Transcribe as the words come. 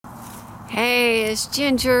Hey, it's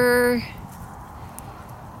Ginger.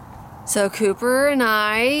 So Cooper and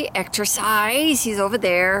I exercise. He's over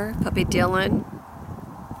there. Puppy Dylan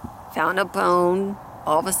found a bone.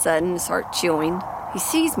 All of a sudden, start chewing. He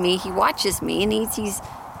sees me. He watches me, and he sees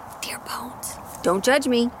deer bones. Don't judge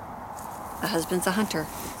me. My husband's a hunter.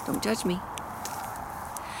 Don't judge me.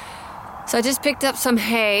 So I just picked up some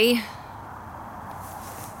hay.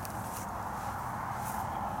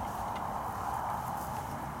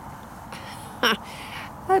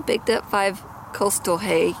 I picked up 5 coastal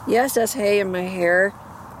hay. Yes, that's hay in my hair.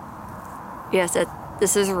 Yes,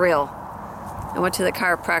 this is real. I went to the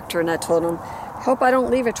chiropractor and I told him, hope I don't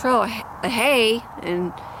leave a trail of hay.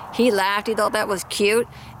 And he laughed. He thought that was cute.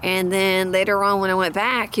 And then later on when I went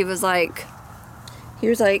back, he was like,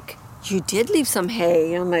 you did leave some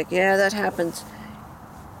hay. And I'm like, yeah, that happens.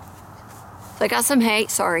 So I got some hay.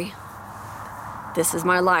 Sorry. This is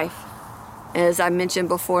my life. As I mentioned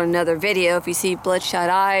before in another video, if you see bloodshot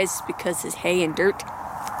eyes, because it's hay and dirt.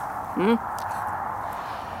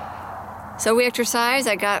 So we exercise.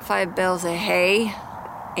 I got 5 bales of hay,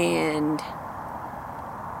 and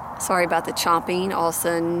sorry about the chomping. All of a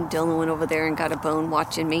sudden, Dylan went over there and got a bone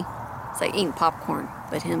watching me. It's like eating popcorn,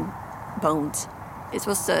 but him bones. It's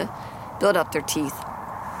supposed to build up their teeth.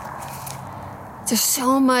 There's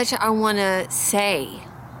so much I want to say.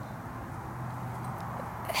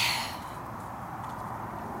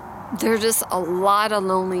 There's just a lot of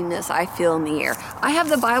loneliness I feel in the air. I have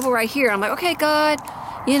the Bible right here. I'm like, okay, God,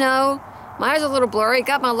 my eyes are a little blurry.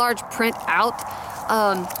 Got my large print out.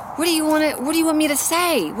 What do you want me to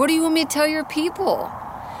say? What do you want me to tell your people?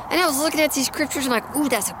 And I was looking at these scriptures. I'm like, ooh,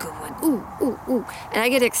 that's a good one. Ooh. And I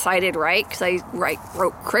get excited, right? Because I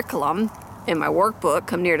wrote curriculum in my workbook,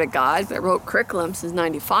 Come Near to God. I wrote curriculum since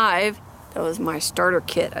 95. That was my starter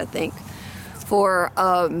kit, I think, for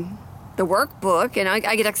the workbook, and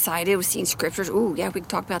I get excited with seeing scriptures. Ooh, yeah, we can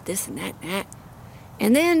talk about this and that and that.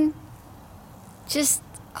 And then just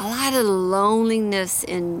a lot of loneliness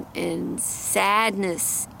and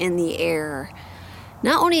sadness in the air.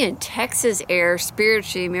 Not only in Texas air,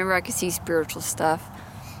 spiritually. Remember, I could see spiritual stuff.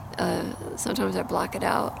 Sometimes I block it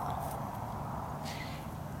out.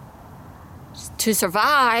 To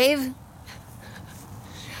survive,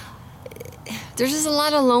 there's just a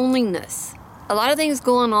lot of loneliness. A lot of things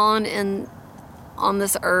going on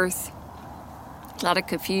this earth. A lot of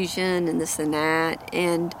confusion and this and that.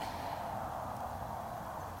 And,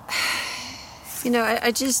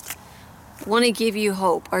 I just want to give you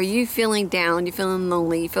hope. Are you feeling down? You feeling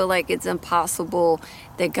lonely? You feel like it's impossible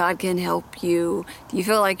that God can help you? Do you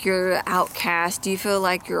feel like you're an outcast? Do you feel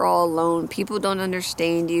like you're all alone? People don't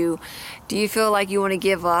understand you? Do you feel like you want to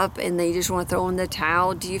give up and they just want to throw in the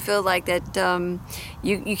towel? Do you feel like that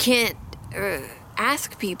you can't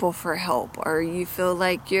ask people for help, or you feel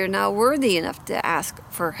like you're not worthy enough to ask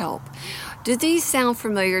for help? Do these sound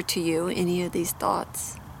familiar to you, any of these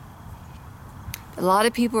thoughts? A lot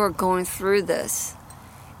of people are going through this,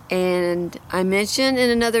 and I mentioned in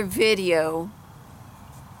another video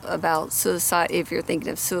about suicide, if you're thinking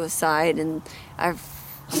of suicide, and I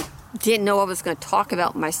didn't know I was going to talk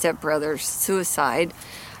about my stepbrother's suicide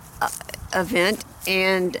event,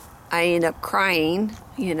 and I end up crying,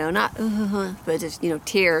 not but just,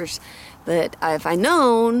 tears. But if I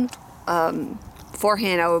known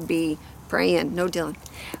beforehand, I would be praying. No, Dylan.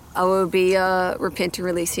 I would be repenting,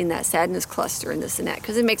 releasing that sadness cluster and this and that,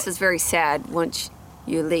 because it makes us very sad once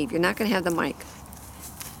you leave. You're not going to have the mic.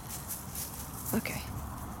 Okay.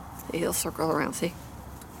 He'll circle around, see?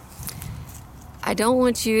 I don't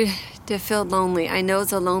want you to feel lonely. I know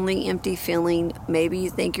it's a lonely, empty feeling. Maybe you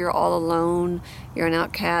think you're all alone. You're an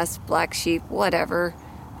outcast, black sheep, whatever.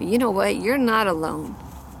 But you know what? You're not alone.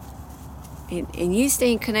 And you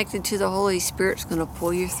staying connected to the Holy Spirit's going to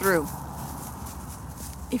pull you through.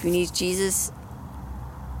 If you need Jesus,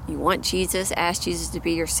 you want Jesus, ask Jesus to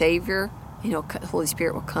be your Savior. The Holy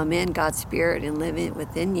Spirit will come in, God's Spirit, and live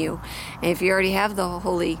within you. And if you already have the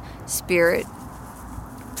Holy Spirit,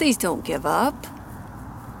 please don't give up.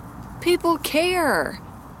 People care.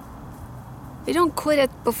 They don't quit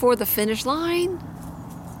before the finish line.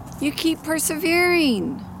 You keep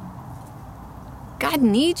persevering. God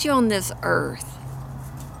needs you on this earth.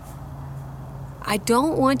 I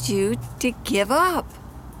don't want you to give up.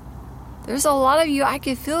 There's a lot of you I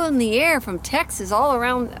can feel in the air from Texas all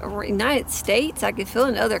around the United States. I can feel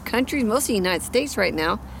in other countries, most of the United States right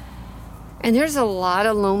now. And there's a lot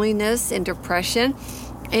of loneliness and depression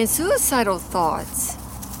and suicidal thoughts.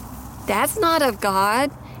 That's not of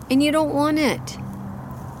God, and you don't want it.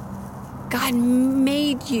 God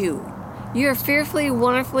made you. You're fearfully,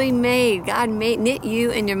 wonderfully made. God knit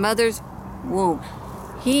you in your mother's womb.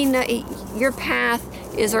 Your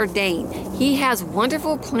path is ordained. He has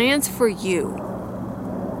wonderful plans for you.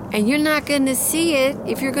 And you're not going to see it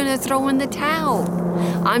if you're going to throw in the towel.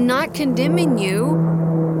 I'm not condemning you.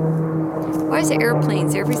 Why is there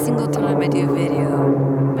airplanes every single time I do a video?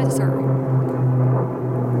 Missouri.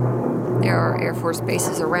 There are Air Force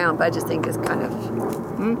bases around, but I just think it's kind of...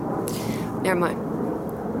 Never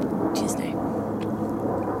mind. Jesus' name.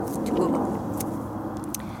 Two of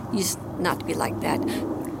them. You used not to be like that.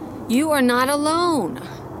 You are not alone.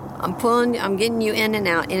 I'm getting you in and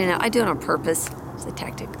out, in and out. I do it on purpose. It's a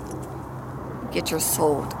tactic. Get your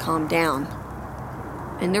soul to calm down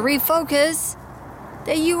and to refocus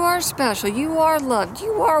that you are special, you are loved,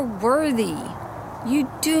 you are worthy. You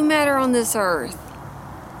do matter on this earth.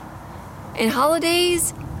 And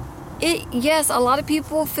holidays, yes, a lot of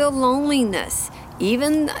people feel loneliness.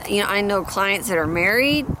 Even, I know clients that are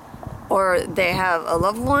married or they have a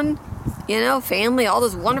loved one, family, all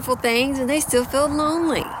those wonderful things, and they still feel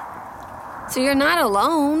lonely. So you're not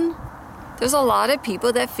alone. There's a lot of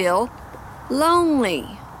people that feel lonely.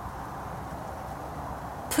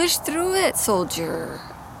 Push through it, soldier.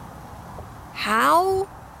 How?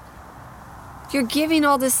 You're giving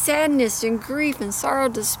all the sadness and grief and sorrow,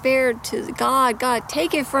 despair to God. God,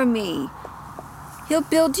 take it from me. He'll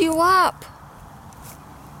build you up.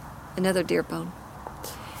 Another deer bone.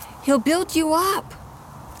 He'll build you up.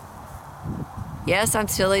 Yes, I'm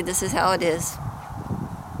silly. This is how it is.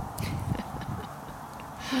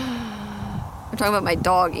 I'm talking about my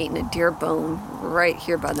dog eating a deer bone right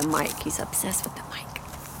here by the mic. He's obsessed with the mic.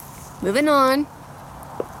 Moving on.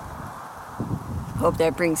 Hope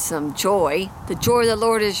that brings some joy. The joy of the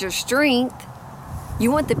Lord is your strength.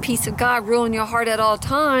 You want the peace of God ruling your heart at all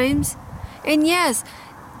times. And yes,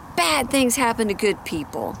 bad things happen to good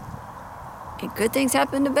people. And good things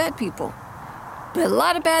happen to bad people. But a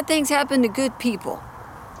lot of bad things happen to good people.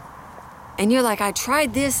 And you're like, I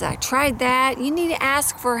tried this, I tried that. You need to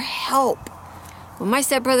ask for help. When my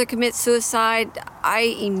stepbrother commits suicide, I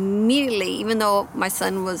immediately, even though my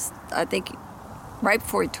son was, I think, right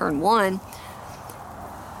before he turned 1,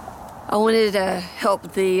 I wanted to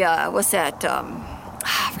help the, I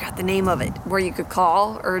forgot the name of it, where you could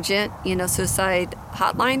call urgent, suicide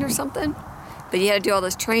hotline or something. But you had to do all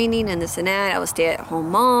this training and this and that. I was a stay-at-home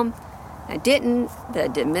mom. I didn't.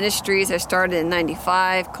 The ministries I started in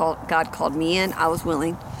 95, God called me in. I was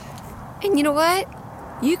willing. And you know what?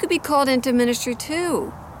 You could be called into ministry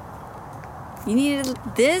too.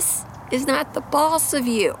 This is not the boss of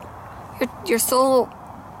you. Your soul.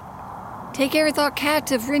 Take every thought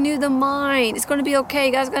captive. Renew the mind. It's going to be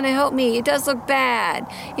okay. God's going to help me. It does look bad.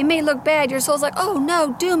 It may look bad. Your soul's like, oh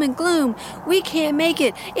no, doom and gloom. We can't make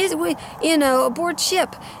it. Aboard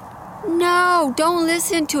ship. No, don't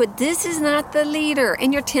listen to it. This is not the leader.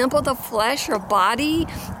 In your temple, the flesh, your body,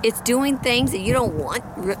 it's doing things that you don't want.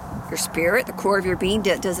 Your spirit, the core of your being,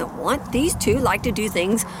 doesn't want. These two like to do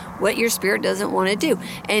things what your spirit doesn't want to do.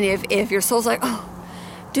 And if your soul's like, oh,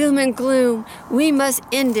 doom and gloom, we must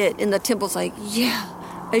end it. And the temple's like, yeah,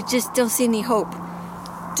 I just don't see any hope.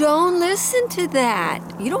 Don't listen to that.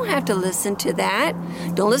 You don't have to listen to that.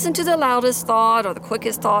 Don't listen to the loudest thought or the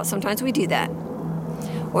quickest thought. Sometimes we do that.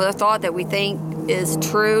 Or the thought that we think is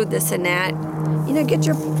true, this and that. Get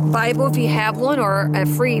your Bible if you have one, or a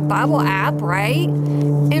free Bible app, right?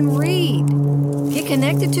 And read. Get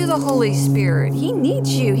connected to the Holy Spirit. He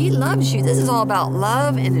needs you. He loves you. This is all about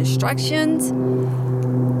love and instructions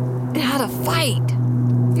and how to fight.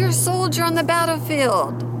 You're a soldier on the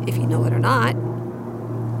battlefield, if you know it or not.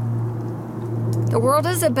 The world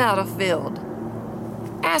is a battlefield.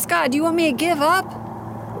 Ask God, do you want me to give up?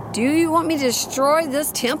 Do you want me to destroy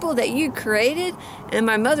this temple that you created in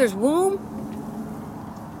my mother's womb?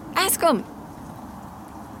 Ask Him.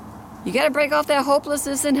 You got to break off that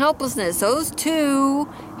hopelessness and helplessness. Those two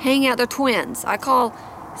hang out. They're twins. I call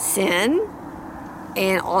sin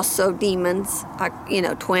and also demons,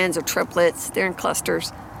 twins or triplets. They're in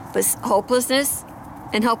clusters. But hopelessness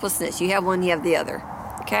and helplessness. You have one, you have the other.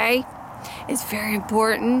 Okay? It's very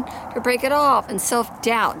important to break it off. And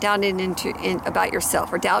self-doubt, doubting about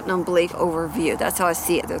yourself, or doubt and unbelief over view. That's how I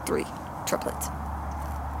see it. They're three triplets.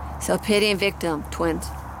 Self-pity and victim, twins.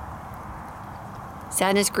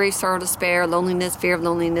 Sadness, grief, sorrow, despair, loneliness, fear of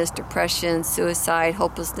loneliness, depression, suicide,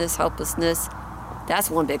 hopelessness, helplessness. That's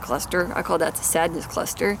one big cluster. I call that the sadness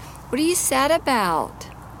cluster. What are you sad about?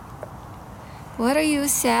 What are you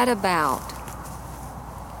sad about?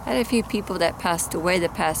 I had a few people that passed away the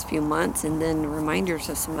past few months, and then reminders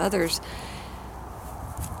of some others.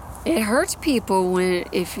 It hurts people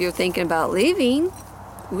if you're thinking about leaving.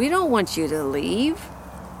 We don't want you to leave.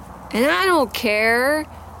 And I don't care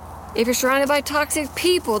If you're surrounded by toxic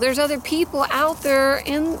people, there's other people out there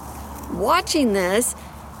watching this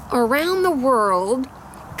around the world.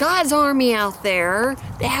 God's army out there.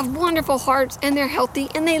 They have wonderful hearts and they're healthy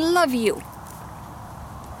and they love you.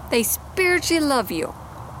 They spiritually love you.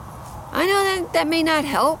 I know that may not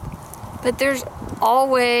help, but there's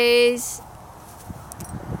always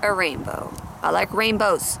a rainbow. I like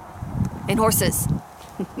rainbows and horses.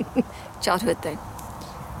 Childhood thing.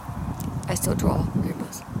 I still draw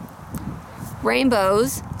rainbows.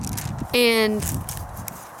 Rainbows, and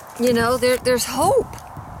you know, there's hope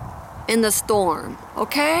in the storm,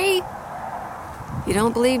 okay? You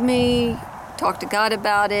don't believe me? Talk to God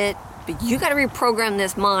about it, but you got to reprogram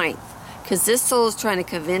this mind, because this soul is trying to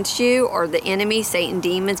convince you, or the enemy, Satan,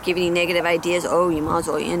 demons, giving you negative ideas. Oh, you might as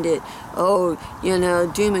well end it. Oh, you know,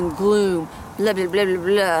 doom and gloom, blah, blah, blah, blah,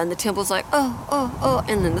 blah. And the temple's like, oh.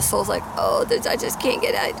 And then the soul's like, oh, I just can't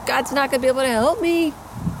get out. God's not going to be able to help me.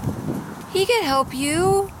 He can help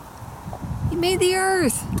you. He made the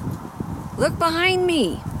earth. Look behind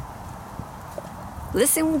me.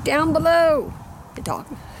 Listen down below. The dog.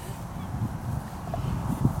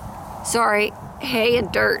 Sorry. Hay and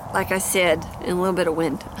dirt, like I said, and a little bit of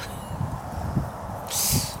wind.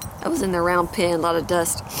 I was in the round pen, a lot of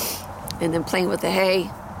dust, and then playing with the hay.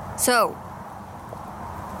 So,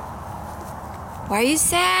 why are you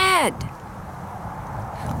sad?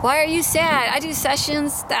 Why are you sad? I do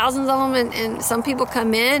sessions, thousands of them, and some people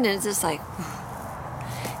come in, and it's just like,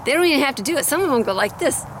 they don't even have to do it. Some of them go like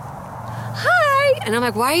this. Hi! And I'm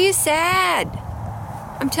like, why are you sad?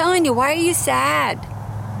 I'm telling you, why are you sad?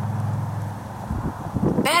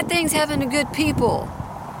 Bad things happen to good people.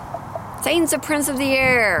 Satan's the prince of the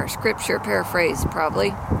air. Scripture paraphrase, probably.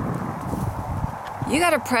 You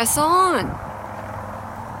got to press on.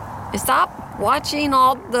 And stop watching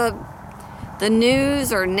all the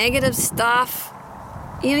news or negative stuff.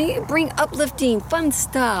 You know, you bring uplifting, fun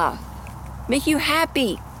stuff. Make you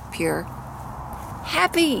happy. Pure.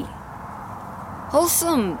 Happy.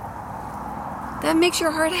 Wholesome. That makes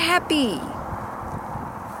your heart happy.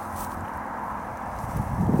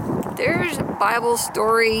 There's Bible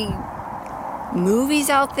story movies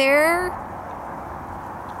out there.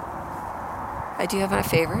 I do have my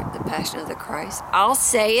favorite, The Passion of the Christ. I'll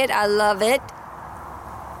say it. I love it.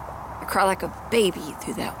 I cry like a baby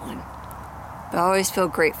through that one. But I always feel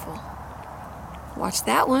grateful. Watch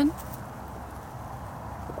that one.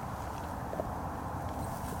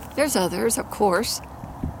 There's others, of course.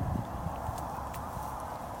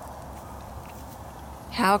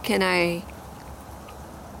 How can I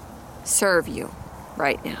serve you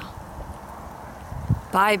right now?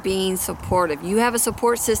 By being supportive. You have a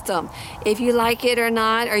support system. If you like it or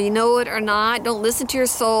not, or you know it or not, don't listen to your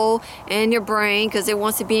soul and your brain because it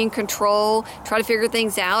wants to be in control. Try to figure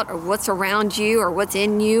things out, or what's around you or what's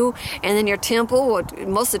in you. And then your temple,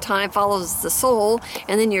 most of the time, follows the soul.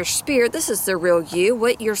 And then your spirit, this is the real you.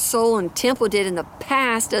 What your soul and temple did in the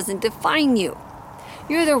past doesn't define you.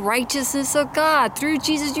 You're the righteousness of God. Through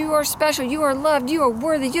Jesus, you are special. You are loved. You are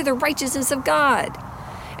worthy. You're the righteousness of God.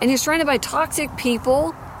 And you're surrounded by toxic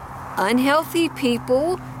people, unhealthy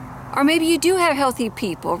people, or maybe you do have healthy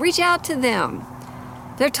people. Reach out to them.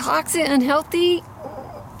 They're toxic, unhealthy.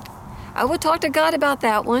 I would talk to God about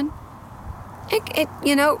that one.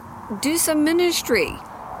 You know, do some ministry.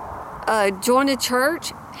 Join a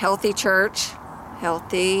church, healthy church,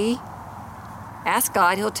 healthy. Ask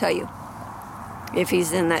God, He'll tell you if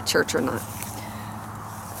He's in that church or not.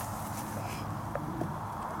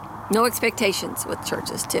 No expectations with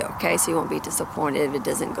churches too, okay? So you won't be disappointed if it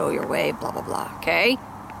doesn't go your way, blah, blah, blah, okay?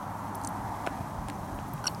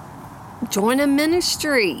 Join a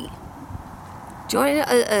ministry. Join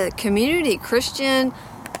a community, Christian,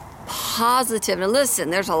 positive. And listen,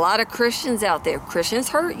 there's a lot of Christians out there. Christians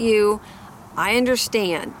hurt you. I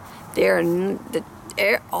understand.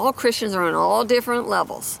 All Christians are on all different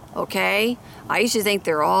levels, okay? I used to think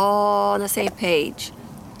they're all on the same page.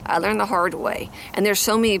 I learned the hard way. And there's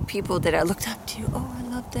so many people that I looked up to. Oh, I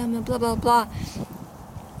love them and blah, blah, blah.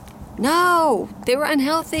 No, they were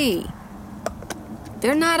unhealthy.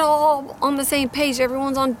 They're not all on the same page.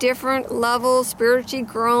 Everyone's on different levels, spiritually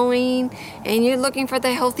growing, and you're looking for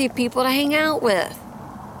the healthy people to hang out with.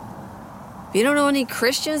 If you don't know any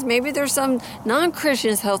Christians, maybe there's some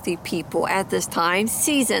non-Christians healthy people at this time,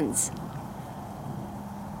 seasons.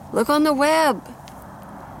 Look on the web.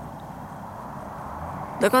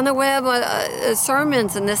 Look on the web,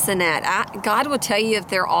 sermons and this and that. God will tell you if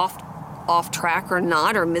they're off track or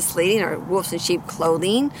not, or misleading, or wolves in sheep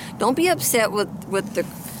clothing. Don't be upset with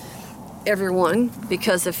everyone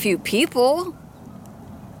because of few people.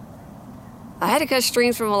 I had to cut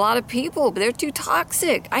strings from a lot of people, but they're too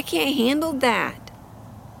toxic. I can't handle that.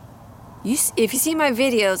 If you see my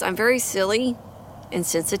videos, I'm very silly and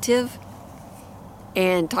sensitive.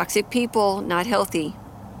 And toxic people, not healthy.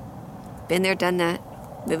 Been there, done that.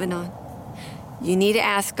 Moving on. You need to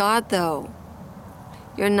ask God, though.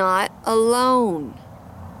 You're not alone.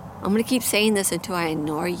 I'm going to keep saying this until I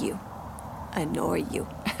annoy you. Annoy you.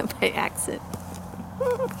 My accent.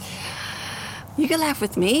 You can laugh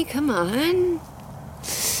with me. Come on.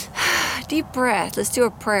 Deep breath. Let's do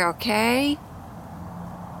a prayer, okay?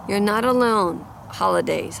 You're not alone.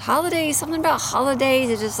 Holidays. Holidays, something about holidays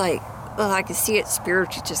is just like, well, I can see it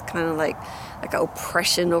spiritually, just kind of like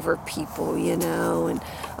oppression over people, you know, and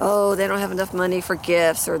oh, they don't have enough money for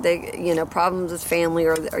gifts, or they, you know, problems with family,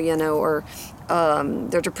 or you know, or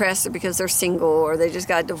they're depressed because they're single, or they just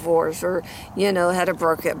got divorced, or you know, had a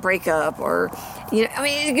breakup, or you know, I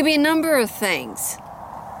mean, it could be a number of things.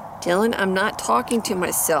 Dylan, I'm not talking to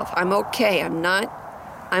myself. I'm okay.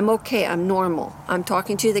 I'm okay. I'm normal. I'm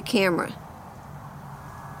talking to the camera.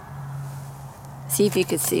 See if you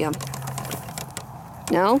could see him.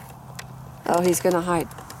 No? Oh, he's going to hide.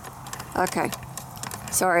 Okay.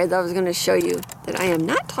 Sorry, I was going to show you that I am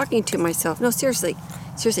not talking to myself. No, seriously.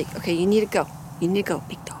 Seriously. Okay, you need to go. You need to go,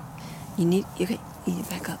 big dog. You need to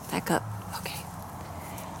back up. Back up. Okay.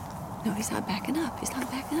 No, he's not backing up. He's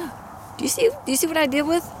not backing up. Do you see what I did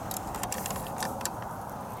with?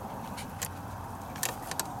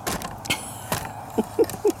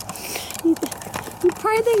 He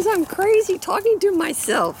probably thinks I'm crazy talking to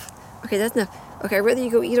myself. Okay, that's enough. Okay, I'd rather you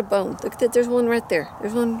go eat a bone. Look at that. There's one right there.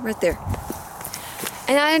 There's one right there.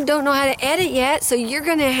 And I don't know how to edit yet, so you're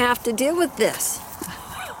going to have to deal with this.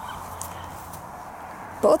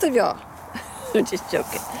 Both of y'all. I'm just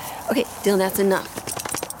joking. Okay, Dylan, that's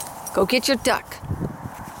enough. Go get your duck.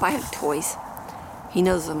 Buy him toys. He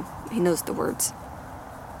knows them. He knows the words.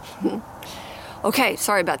 Okay,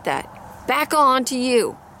 sorry about that. Back on to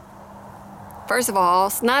you. First of all,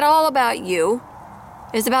 it's not all about you.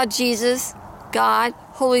 It's about Jesus, God,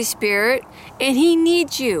 Holy Spirit, and He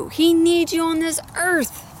needs you. He needs you on this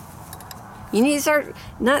earth. You need to start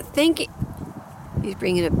not thinking. He's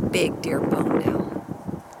bringing a big deer bone now.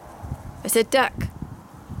 I said duck.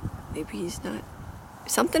 Maybe he's not.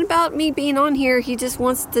 Something about me being on here, he just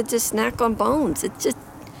wants to just snack on bones. It's just...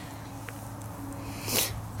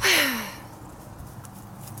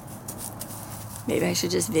 Maybe I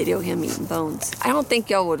should just video him eating bones. I don't think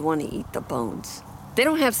y'all would want to eat the bones. They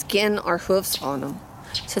don't have skin or hoofs on them.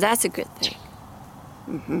 So that's a good thing.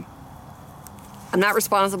 I'm not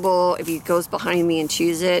responsible if he goes behind me and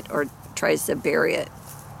chews it or tries to bury it.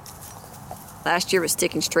 Last year it was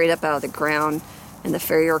sticking straight up out of the ground, and the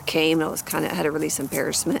farrier came, and I had a release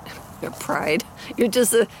embarrassment. Your pride. You're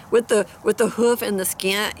just with the hoof and the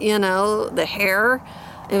skin, you know, the hair,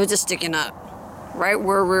 it was just sticking up. Right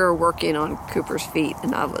where we were working on Cooper's feet,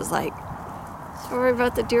 and I was like, sorry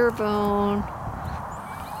about the deer bone.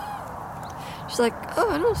 She's like, oh,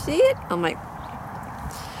 I don't see it. I'm like,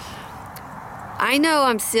 I know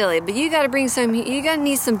I'm silly, but you gotta need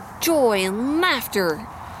some joy and laughter.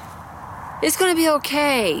 It's gonna be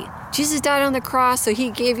okay. Jesus died on the cross, so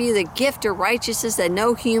He gave you the gift of righteousness that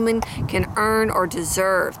no human can earn or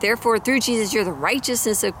deserve. Therefore, through Jesus, you're the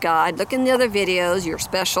righteousness of God. Look in the other videos. You're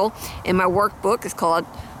special. In my workbook, it's called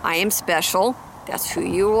I Am Special. That's who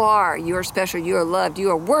you are. You are special. You are loved. You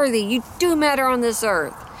are worthy. You do matter on this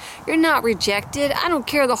earth. You're not rejected. I don't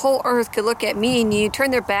care. The whole earth could look at me and you,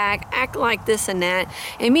 turn their back, act like this and that,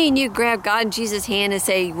 and me and you grab God and Jesus' hand and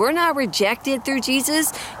say, we're not rejected through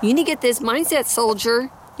Jesus. You need to get this mindset,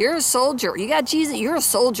 soldier. You're a soldier. You got Jesus. You're a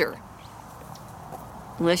soldier.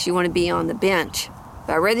 Unless you want to be on the bench.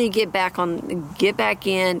 But I'd rather you get back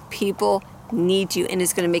in. People need you, and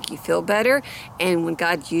it's going to make you feel better. And when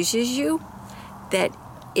God uses you,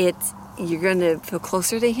 you're going to feel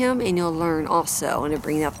closer to Him, and you'll learn also, and to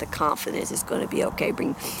bring up the confidence. It's going to be okay.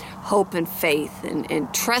 Bring hope and faith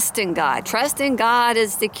and trust in God. Trust in God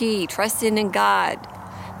is the key. Trusting in God.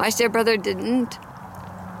 My stepbrother didn't.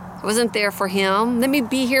 I wasn't there for him. Let me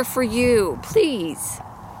be here for you. Please.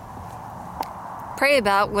 Pray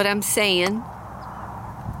about what I'm saying.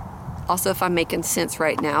 Also, if I'm making sense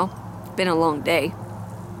right now. It's been a long day.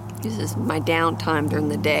 This is my downtime during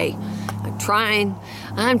the day. I'm trying.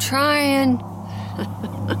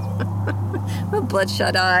 My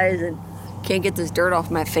bloodshot eyes and can't get this dirt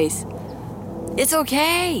off my face. It's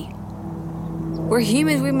okay. We're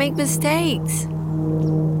humans. We make mistakes.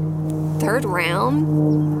 Third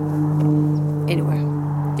round. Anyway,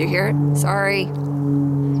 do you hear it? Sorry.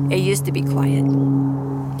 It used to be quiet.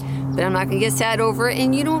 but I'm not going to get sad over it,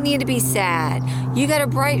 and you don't need to be sad. You got a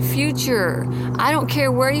bright future. I don't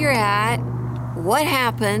care where you're at, what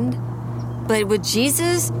happened, but with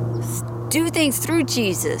Jesus, do things through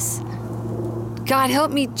Jesus. God,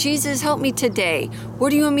 help me. Jesus, help me today. What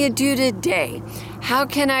do you want me to do today? How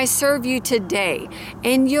can I serve you today?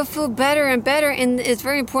 And you'll feel better and better. And it's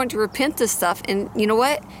very important to repent to stuff. And you know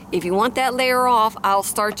what? If you want that layer off, I'll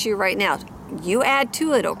start you right now. You add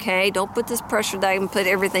to it, okay? Don't put this pressure that I can put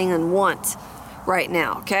everything in once right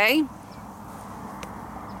now, okay?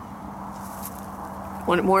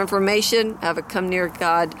 Want more information? I have a Come Near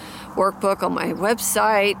God workbook on my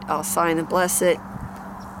website. I'll sign and bless it.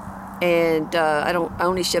 And I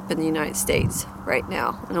only ship in the United States right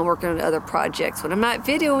now. And I'm working on other projects. When I'm not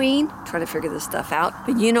videoing, trying to figure this stuff out.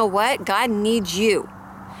 But you know what? God needs you.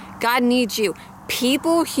 God needs you.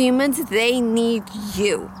 People, humans, they need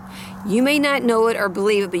you. You may not know it or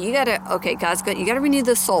believe it, but you gotta, okay, you gotta renew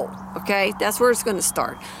the soul, okay? That's where it's gonna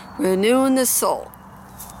start. Renewing the soul.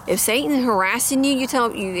 If Satan is harassing you, you tell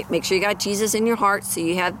him, you make sure you got Jesus in your heart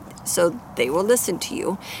so they will listen to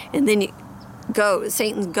you. And then you go,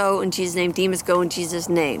 Satan, go in Jesus' name. Demons, go in Jesus'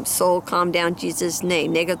 name. Soul, calm down, Jesus'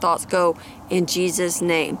 name. Negative thoughts, go in Jesus'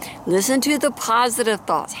 name. Listen to the positive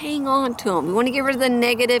thoughts. Hang on to them. You want to get rid of the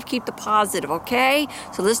negative, keep the positive, okay?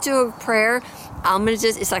 So let's do a prayer.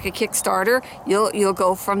 It's like a Kickstarter. You'll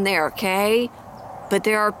go from there, okay? But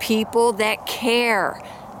there are people that care.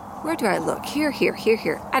 Where do I look? Here.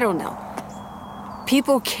 I don't know.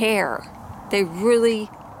 People care. They really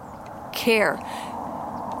care.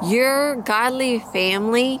 Your godly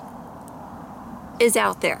family is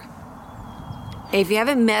out there. If you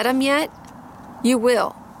haven't met them yet, you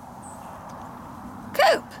will.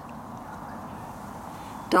 Coop.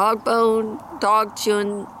 Dog bone, dog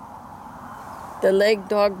chewing, the leg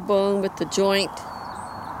dog bone with the joint.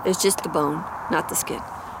 It's just the bone, not the skin.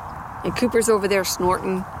 And Cooper's over there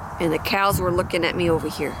snorting, and the cows were looking at me over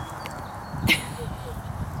here.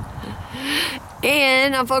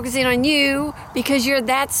 And I'm focusing on you because you're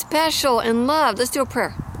that special and loved. Let's do a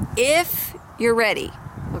prayer. If you're ready,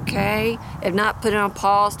 okay? If not, put it on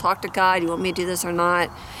pause. Talk to God. You want me to do this or not?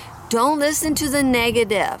 Don't listen to the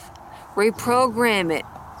negative. Reprogram it.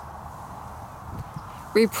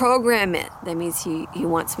 Reprogram it. That means he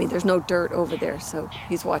wants me. There's no dirt over there, so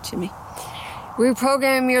he's watching me.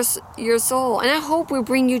 Reprogram your soul. And I hope we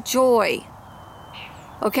bring you joy.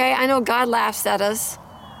 Okay? I know God laughs at us.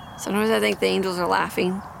 Sometimes I think the angels are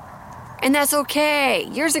laughing. And that's okay.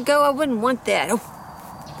 Years ago, I wouldn't want that. Oh,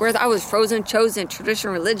 where I was frozen, chosen,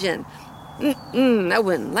 tradition, religion. I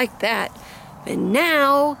wouldn't like that. But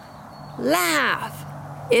now, laugh.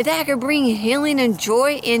 If that could bring healing and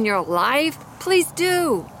joy in your life, please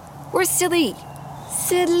do. We're silly.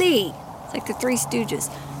 Silly. It's like the Three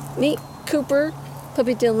Stooges. Me, Cooper,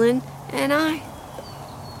 Puppy Dylan, and I.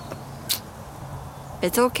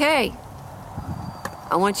 It's okay.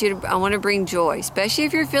 I want to bring joy, especially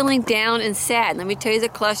if you're feeling down and sad. Let me tell you the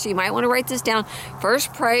cluster. You might want to write this down.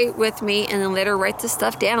 First, pray with me, and then later write this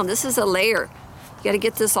stuff down. This is a layer. You got to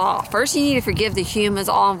get this off. First, you need to forgive the humans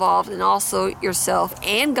all involved, and also yourself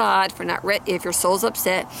and God for not. If your soul's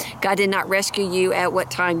upset, God did not rescue you at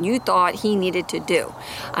what time you thought He needed to do.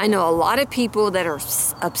 I know a lot of people that are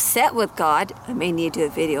upset with God. I may need to do a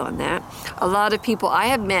video on that. A lot of people I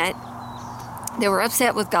have met, they were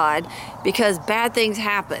upset with God because bad things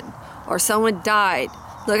happened or someone died.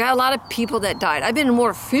 Look, I have a lot of people that died. I've been to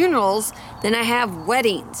more funerals than I have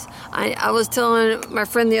weddings. I was telling my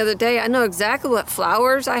friend the other day, I know exactly what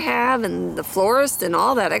flowers I have and the florist and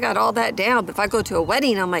all that. I got all that down. But if I go to a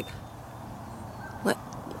wedding, I'm like, what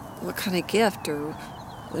kind of gift or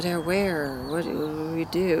what do I wear? Or what do we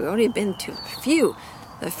do? I've only been to a few.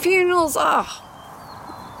 The funerals,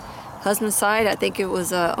 husband's side, I think it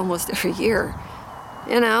was almost every year.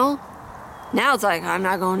 You know? Now it's like, I'm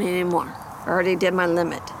not going anymore. I already did my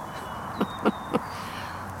limit.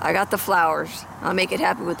 I got the flowers. I'll make it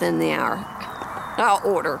happen within the hour. I'll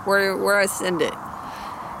order where I send it.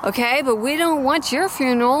 Okay, but we don't want your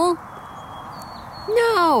funeral.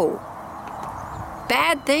 No.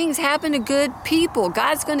 Bad things happen to good people.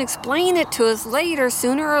 God's going to explain it to us later,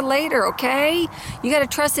 sooner or later, okay? You got to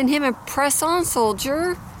trust in Him and press on,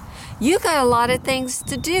 soldier. You got a lot of things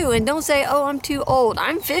to do, and don't say, oh, I'm too old.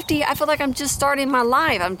 I'm 50. I feel like I'm just starting my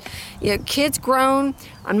life. Kids grown.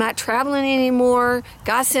 I'm not traveling anymore.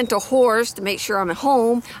 God sent a horse to make sure I'm at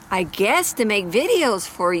home. I guess to make videos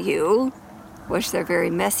for you. Wish they're very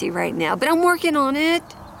messy right now, but I'm working on it.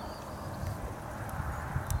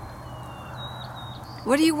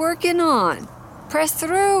 What are you working on? Press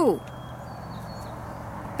through.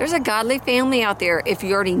 There's a godly family out there. If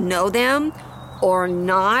you already know them, or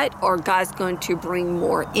not, or God's going to bring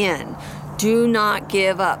more in. Do not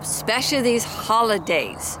give up, especially these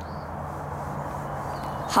holidays.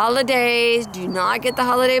 Holidays, do not get the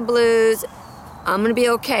holiday blues. I'm going to be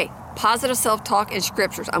okay. Positive self-talk and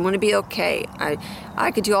scriptures. I'm going to be okay.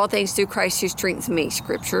 I can do all things through Christ who strengthens me.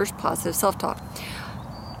 Scriptures, positive self-talk.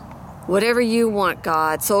 Whatever you want,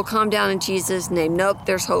 God. Soul, calm down in Jesus' name. Nope,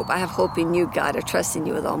 there's hope. I have hope in you, God. I trust in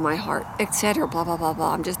you with all my heart, etc. Blah, blah, blah,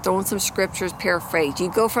 blah. I'm just throwing some scriptures, paraphrase. You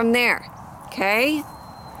go from there, okay?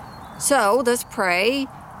 So let's pray.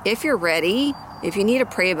 If you're ready, if you need to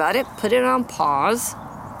pray about it, put it on pause.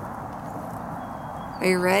 Are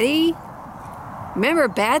you ready? Remember,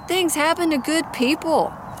 bad things happen to good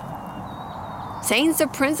people. Satan's the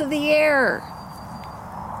prince of the air.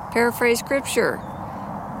 Paraphrase scripture.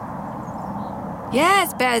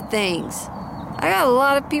 Yes, bad things. I got a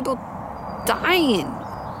lot of people dying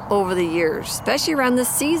over the years, especially around this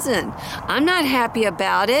season. I'm not happy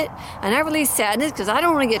about it. I never release sadness because I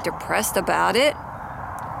don't want to get depressed about it.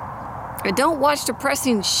 I don't watch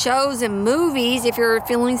depressing shows and movies if you're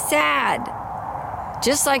feeling sad.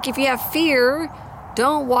 Just like if you have fear,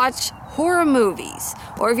 don't watch horror movies.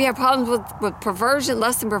 Or if you have problems with perversion,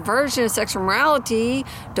 lust and perversion and sexual morality,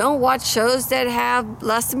 don't watch shows that have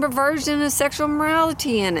lust and perversion and sexual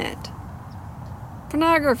morality in it.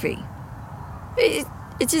 Pornography. It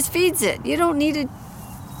just feeds it. You don't need to...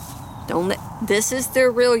 This is the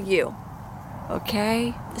real you.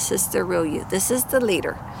 Okay? This is the real you. This is the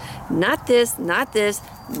leader. Not this, not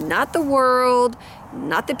the world,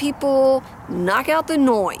 not the people. Knock out the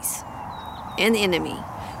noise and the enemy.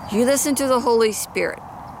 You listen to the Holy Spirit.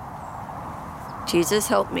 Jesus,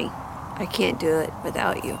 help me. I can't do it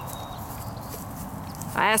without you.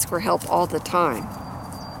 I ask for help all the time.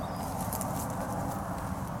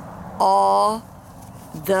 All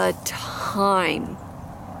the time.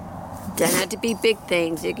 Doesn't have to be big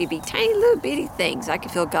things. It could be tiny little bitty things. I can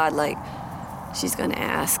feel God like, she's going to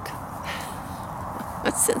ask.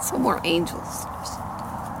 Let's send some more angels. Just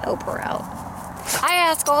help her out. I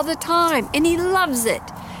ask all the time, and he loves it.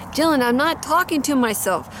 Jillian, I'm not talking to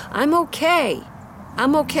myself. I'm okay.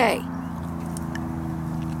 I'm okay.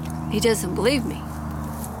 He doesn't believe me.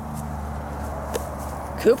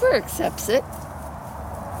 Cooper accepts it.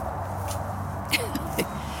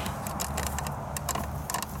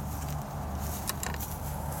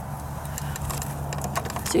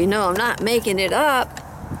 So you know I'm not making it up.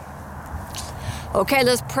 Okay,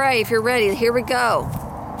 let's pray if you're ready. Here we go.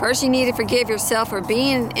 First, you need to forgive yourself for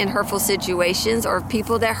being in hurtful situations or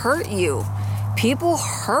people that hurt you. People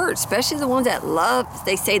hurt, especially the ones that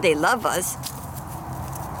they say they love us.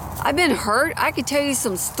 I've been hurt. I could tell you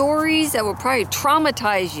some stories that will probably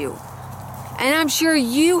traumatize you. And I'm sure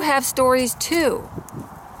you have stories too.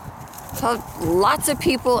 So lots of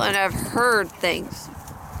people, and I've heard things.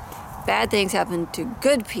 Bad things happen to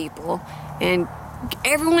good people, and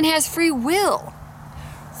everyone has free will.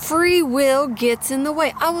 Free will gets in the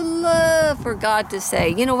way. I would love for God to say,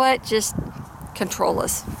 you know what, just control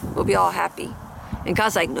us. We'll be all happy. And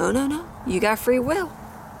God's like, no, no, no. You got free will.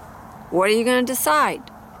 What are you going to decide?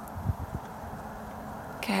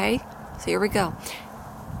 Okay, so here we go.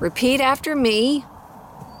 Repeat after me.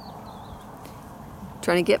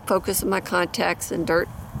 Trying to get focus on my contacts and dirt.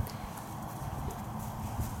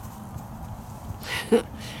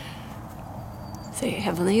 Say,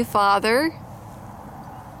 Heavenly Father,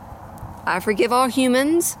 I forgive all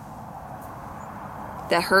humans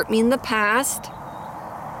that hurt me in the past,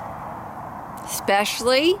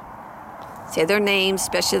 especially, say their names,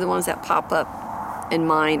 especially the ones that pop up in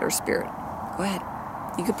mind or spirit. Go ahead.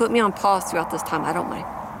 You can put me on pause throughout this time. I don't mind.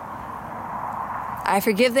 I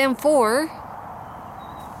forgive them for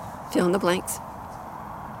fill in the blanks.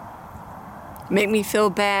 Make me feel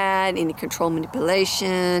bad, any control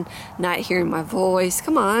manipulation, not hearing my voice.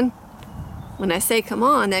 Come on. When I say come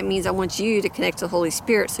on, that means I want you to connect to the Holy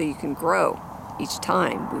Spirit so you can grow each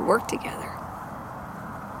time we work together.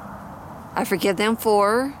 I forgive them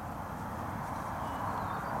for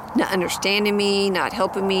not understanding me, not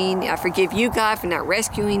helping me. I forgive you, God, for not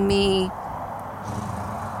rescuing me.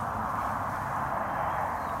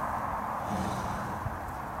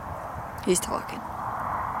 He's talking.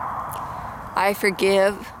 I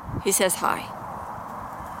forgive, he says hi.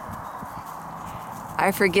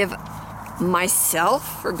 I forgive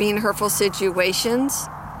myself for being in hurtful situations.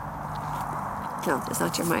 No, that's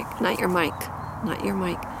not your mic. Not your mic. Not your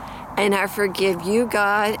mic. And I forgive you,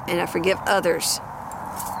 God, and I forgive others.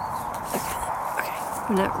 Okay.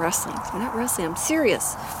 I'm not wrestling. I'm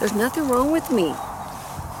serious. There's nothing wrong with me.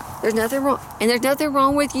 There's nothing wrong. And there's nothing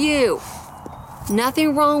wrong with you.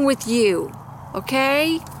 Nothing wrong with you.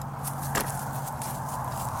 Okay?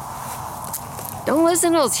 Don't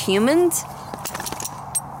listen to those humans.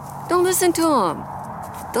 Don't listen to them.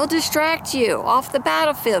 They'll distract you off the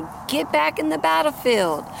battlefield. Get back in the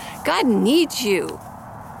battlefield. God needs you.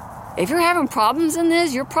 If you're having problems in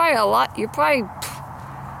this, you're probably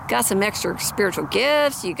got some extra spiritual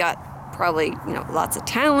gifts. You got probably, lots of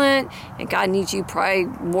talent, and God needs you probably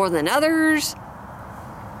more than others.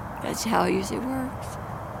 That's how it usually works.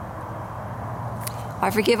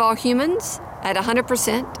 I forgive all humans at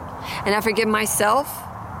 100%, and I forgive myself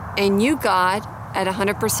and you, God, at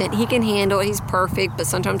 100%. He can handle it. He's perfect, but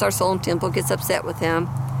sometimes our soul and temple gets upset with him.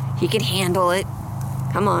 He can handle it.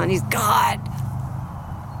 Come on, he's God.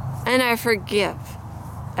 And I forgive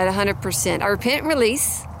at 100%. I repent and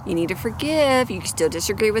release. You need to forgive. You can still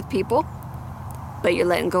disagree with people, but you're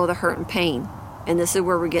letting go of the hurt and pain. And this is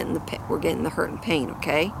where we're getting the hurt and pain,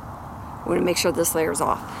 okay? We're going to make sure this layer's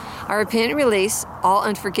off. I repent and release all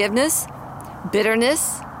unforgiveness,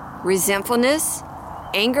 bitterness, resentfulness,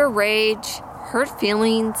 anger, rage, hurt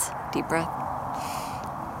feelings, deep breath,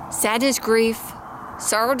 sadness, grief,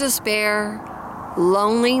 sorrow, despair,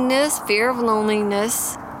 loneliness, fear of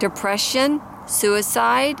loneliness, depression,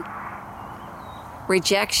 suicide,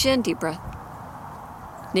 rejection, deep breath,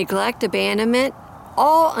 neglect, abandonment,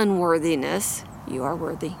 all unworthiness. You are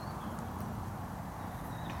worthy.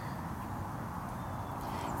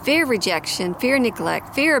 Fear, rejection, fear,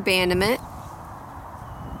 neglect, fear, abandonment,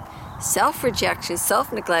 self-rejection,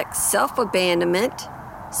 self-neglect, self-abandonment,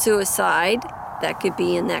 suicide. That could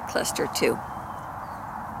be in that cluster too.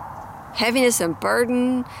 Heaviness and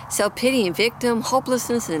burden, self-pity and victim,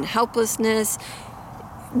 hopelessness and helplessness,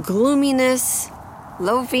 gloominess,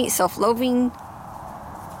 self-loathing.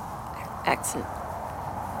 Excellent.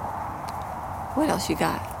 What else you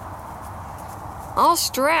got? All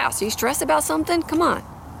stress. Are you stressed about something? Come on.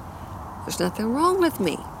 There's nothing wrong with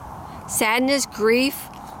me. Sadness, grief,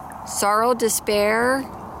 sorrow, despair.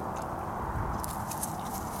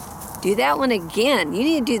 Do that one again. You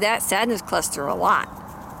need to do that sadness cluster a lot.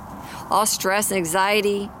 All stress and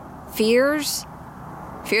anxiety, fears,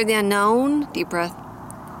 fear of the unknown, deep breath.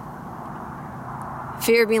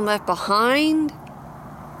 Fear of being left behind,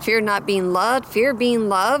 fear of not being loved, fear of being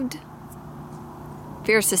loved,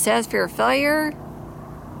 fear of success, fear of failure,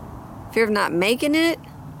 fear of not making it.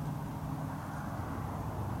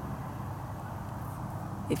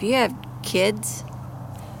 If you have kids,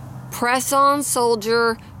 press on,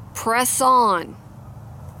 soldier, press on.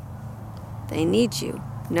 They need you.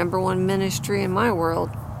 Number one ministry in my world.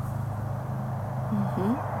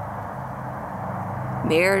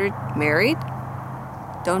 Married?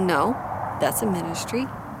 Don't know. That's a ministry.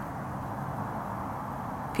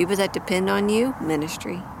 People that depend on you,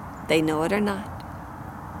 ministry. They know it or not.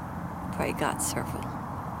 Pray God several.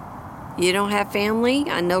 You don't have family?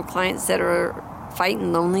 I know clients that are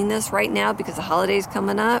fighting loneliness right now because the holidays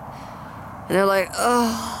coming up. And they're like,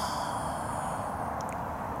 oh,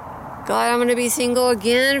 God, I'm going to be single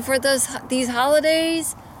again for these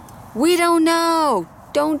holidays? We don't know.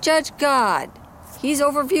 Don't judge God. He's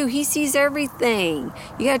overview. He sees everything.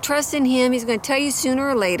 You got to trust in him. He's going to tell you sooner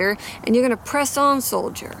or later, and you're going to press on,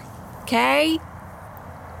 soldier. Okay?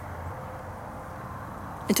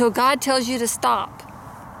 Until God tells you to stop.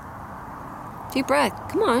 Deep breath.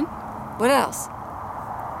 Come on. What else?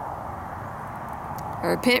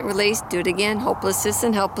 Repent, release, do it again. Hopelessness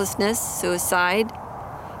and helplessness, suicide,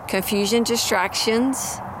 confusion,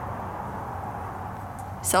 distractions,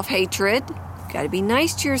 self-hatred. Got to be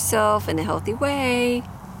nice to yourself in a healthy way.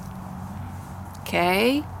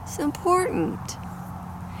 Okay? It's important.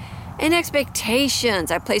 And expectations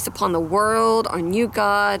I place upon the world, on you,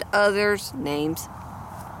 God, others, names,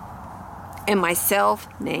 and myself,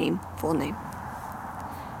 name, full name,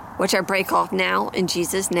 which I break off now in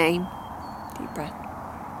Jesus' name. Deep breath.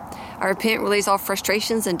 I repent, release all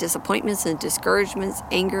frustrations and disappointments and discouragements,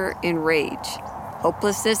 anger and rage,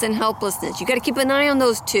 hopelessness and helplessness. You got to keep an eye on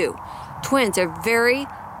those two. Twins are very,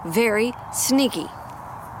 very sneaky.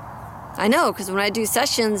 I know, because when I do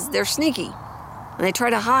sessions, they're sneaky. And they try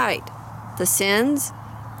to hide the sins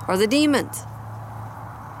or the demons.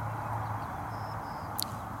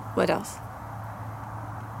 What else?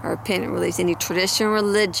 I repent and release any tradition,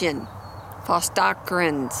 religion, false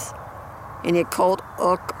doctrines, any occult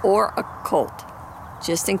or occult.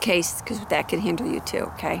 Just in case, because that can hinder you too,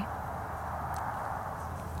 okay?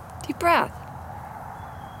 Deep breath.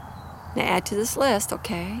 Now add to this list,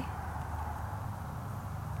 okay?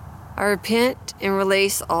 I repent and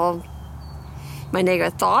release all my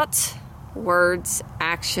negative thoughts, words,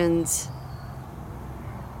 actions,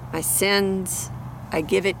 my sins. I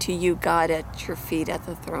give it to you, God, at your feet at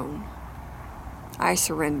the throne. I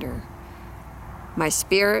surrender my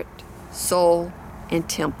spirit, soul, and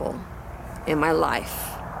temple in my life.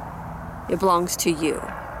 It belongs to you.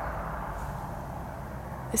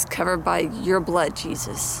 It's covered by your blood,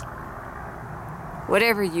 Jesus.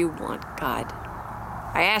 Whatever you want, God.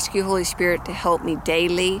 I ask you, Holy Spirit, to help me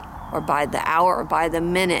daily or by the hour or by the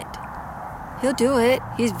minute. He'll do it.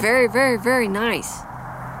 He's very, very, very nice.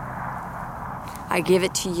 I give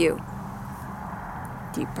it to you.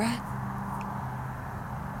 Deep breath.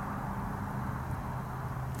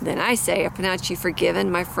 Then I say, I pronounce you forgiven,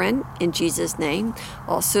 my friend, in Jesus' name.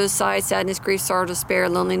 All suicide, sadness, grief, sorrow, despair,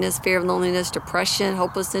 loneliness, fear of loneliness, depression,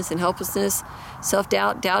 hopelessness and helplessness,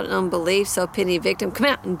 self-doubt, doubt and unbelief, self-pity, victim, come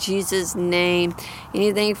out in Jesus' name.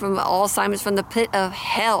 Anything from all assignments from the pit of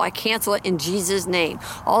hell, I cancel it in Jesus' name.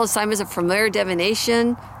 All assignments of familiar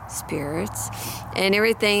divination, spirits, and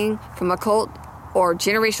everything from occult or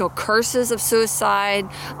generational curses of suicide,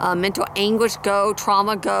 mental anguish, go,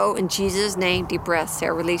 trauma, go, in Jesus' name. Deep breath,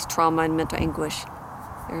 Sarah, release trauma and mental anguish.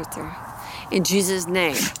 There. In Jesus'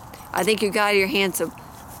 name. I think you got your hands up.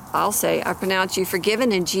 I'll say, I pronounce you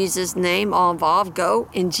forgiven in Jesus' name. All involved, go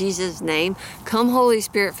in Jesus' name. Come, Holy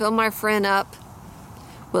Spirit, fill my friend up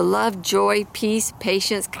with love, joy, peace,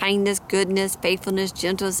 patience, kindness, goodness, faithfulness,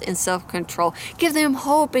 gentleness, and self-control. Give them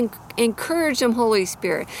hope and encourage them, Holy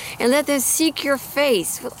Spirit, and let them seek your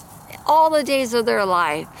face all the days of their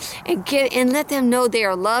life, and let them know they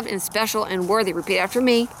are loved and special and worthy. Repeat after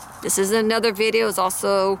me. This is another video. It's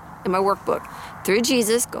also in my workbook. Through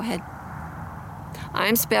Jesus, go ahead. I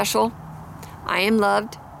am special. I am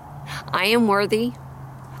loved. I am worthy.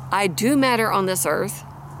 I do matter on this earth.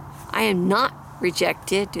 I am not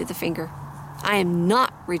rejected. Do the finger. I am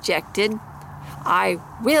not rejected. I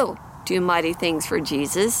will do mighty things for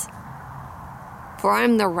Jesus. For I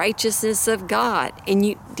am the righteousness of God. And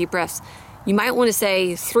you, deep breaths. You might want to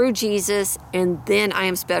say through Jesus, and then I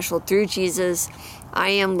am special through Jesus. I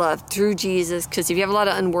am loved through Jesus. Because if you have a lot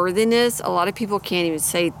of unworthiness, a lot of people can't even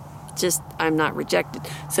say just I'm not rejected.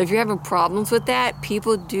 So if you're having problems with that,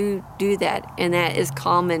 people do that, and that is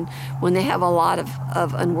common when they have a lot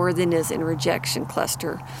of unworthiness and rejection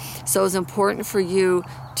cluster. So it's important for you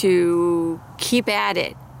to keep at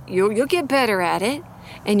it. You'll get better at it,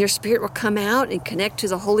 and your spirit will come out and connect to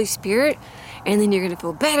the Holy Spirit, and then you're going to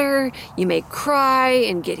feel better. You may cry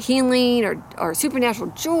and get healing or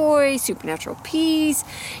supernatural joy, supernatural peace.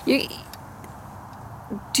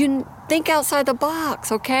 Think outside the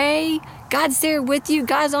box, okay? God's there with you.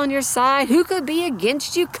 God's on your side. Who could be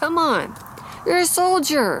against you? Come on. You're a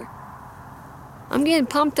soldier. I'm getting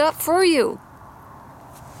pumped up for you.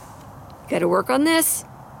 Got to work on this.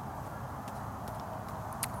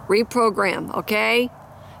 Reprogram, okay?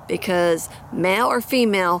 Because male or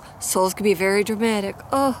female, souls can be very dramatic.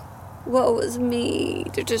 Oh, woe is me.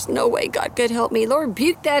 There's just no way God could help me. Lord,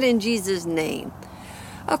 rebuke that in Jesus' name.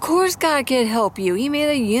 Of course God can help you. He made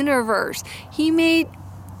a universe.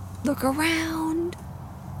 Look around.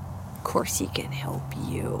 Of course He can help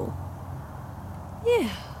you. Yeah.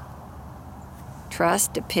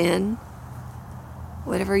 Trust, depend.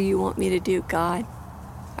 Whatever you want me to do, God,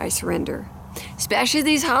 I surrender. Especially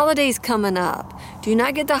these holidays coming up. Do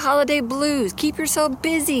not get the holiday blues. Keep yourself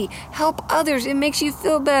busy. Help others. It makes you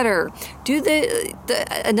feel better. Do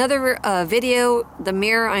another video, the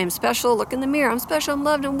mirror, I am special. Look in the mirror. I'm special, I'm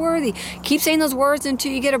loved, and worthy. Keep saying those words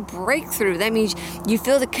until you get a breakthrough. That means you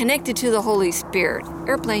feel connected to the Holy Spirit.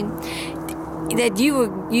 Airplane. That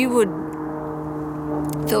you would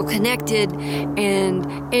feel connected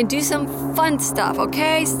and do some fun stuff,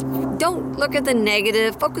 okay? Don't look at the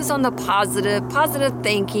negative. Focus on the positive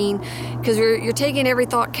thinking, because you're taking every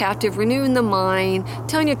thought captive, renewing the mind,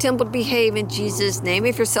 telling your temple to behave in Jesus' name.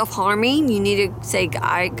 If you're self-harming, you need to say,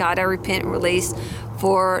 God, I repent and release,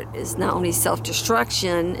 for it's not only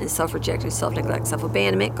self-destruction and self-rejection, self-neglect,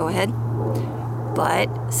 self-abandonment, go ahead,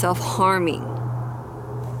 but self-harming.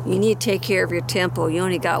 You need to take care of your temple. You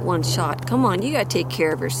only got one shot. Come on, you got to take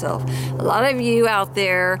care of yourself. A lot of you out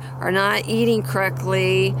there are not eating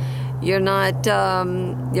correctly. You're not,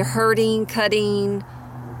 you're hurting, cutting,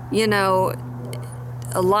 a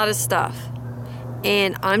lot of stuff.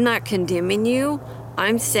 And I'm not condemning you.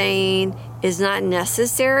 I'm saying it's not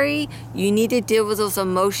necessary. You need to deal with those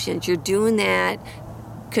emotions. You're doing that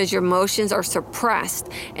because your emotions are suppressed.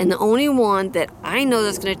 And the only one that I know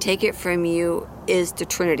that's going to take it from you is the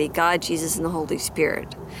Trinity, God, Jesus, and the Holy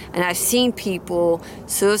Spirit. And I've seen people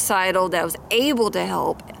suicidal that was able to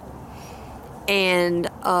help, and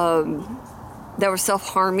that were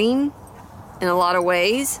self-harming in a lot of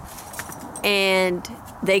ways. And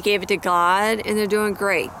they gave it to God and they're doing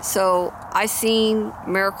great. So I've seen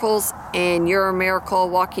miracles, and you're a miracle,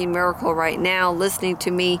 walking miracle right now, listening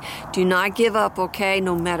to me. Do not give up, okay?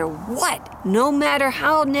 No matter what, no matter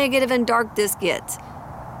how negative and dark this gets.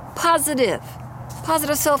 Positive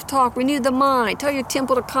self-talk, renew the mind, tell your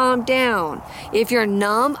temple to calm down. If you're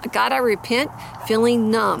numb, God, I repent,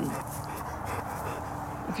 feeling numb.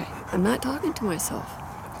 Okay, I'm not talking to myself.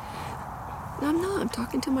 No, I'm not, I'm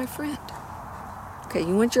talking to my friend. Okay,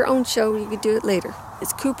 you want your own show, you could do it later.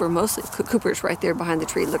 It's Cooper mostly. Cooper's right there behind the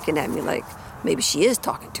tree looking at me like maybe she is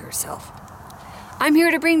talking to herself. I'm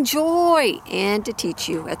here to bring joy and to teach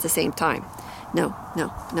you at the same time. No.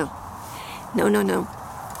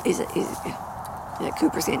 Yeah,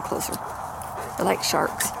 Cooper's getting closer. They're like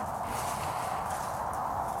sharks.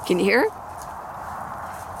 Can you hear?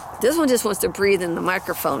 This one just wants to breathe in the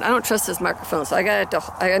microphone. I don't trust this microphone, so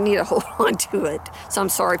I need to hold on to it. So I'm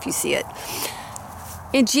sorry if you see it.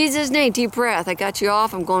 In Jesus' name, deep breath. I got you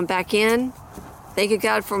off. I'm going back in. Thank you,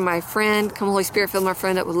 God, for my friend. Come, Holy Spirit, fill my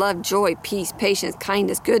friend up with love, joy, peace, patience,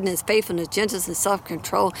 kindness, goodness, faithfulness, gentleness, and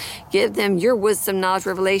self-control. Give them your wisdom, knowledge,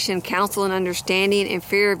 revelation, counsel, and understanding, and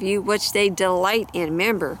fear of you, which they delight in.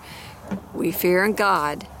 Remember, we fear in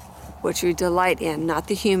God, which we delight in, not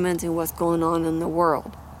the humans and what's going on in the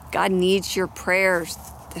world. God needs your prayers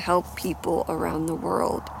to help people around the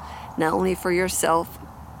world, not only for yourself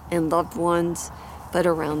and loved ones, but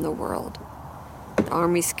around the world. The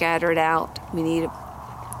army scattered out. We need to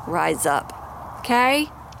rise up. Okay?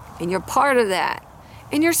 And you're part of that.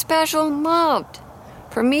 And you're special and loved.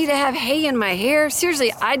 For me to have hay in my hair,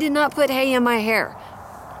 seriously, I did not put hay in my hair.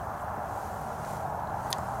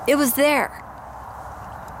 It was there.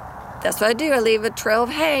 That's what I do. I leave a trail of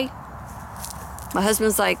hay. My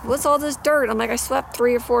husband's like, what's all this dirt? I'm like, I swept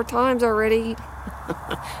 3 or 4 times already.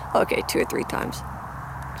 Okay, 2 or 3 times.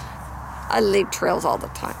 I leave trails all the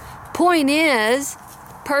time. Point is,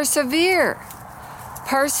 persevere.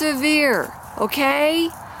 Persevere, okay?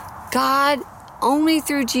 God, only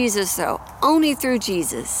through Jesus, though. Only through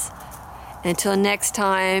Jesus. Until next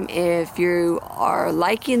time, if you are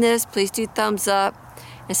liking this, please do thumbs up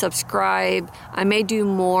and subscribe. I may do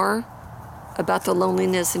more about the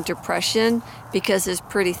loneliness and depression because it's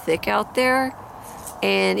pretty thick out there.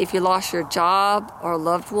 And if you lost your job or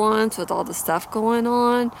loved ones with all the stuff going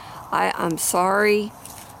on, I'm sorry.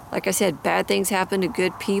 Like I said, bad things happen to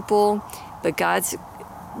good people, but God's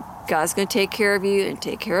going to take care of you and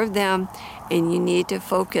take care of them, and you need to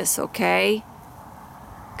focus, okay?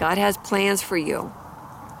 God has plans for you.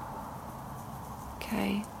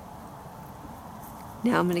 Okay?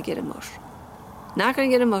 Now I'm going to get emotional. Not going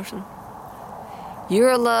to get emotional.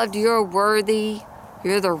 You're loved, you're worthy,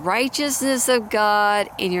 you're the righteousness of God,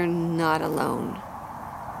 and you're not alone.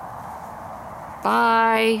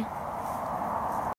 Bye.